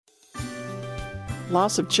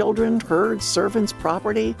Loss of children, herds, servants,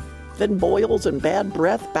 property, then boils and bad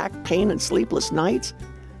breath, back pain and sleepless nights.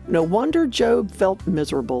 No wonder Job felt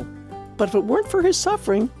miserable. But if it weren't for his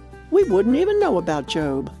suffering, we wouldn't even know about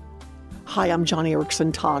Job. Hi, I'm Joni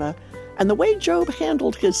Eareckson Tada, and the way Job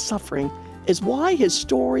handled his suffering is why his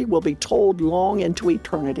story will be told long into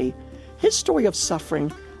eternity. His story of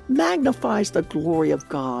suffering magnifies the glory of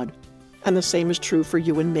God. And the same is true for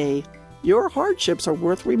you and me. Your hardships are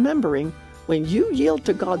worth remembering when you yield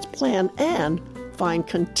to God's plan and find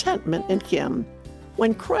contentment in Him.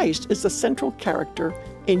 When Christ is the central character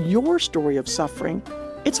in your story of suffering,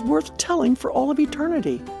 it's worth telling for all of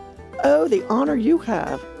eternity. Oh, the honor you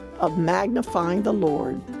have of magnifying the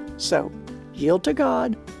Lord. So, yield to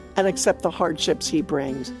God and accept the hardships He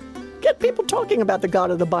brings. Get people talking about the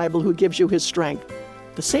God of the Bible who gives you His strength,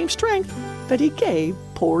 the same strength that He gave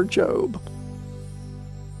poor Job.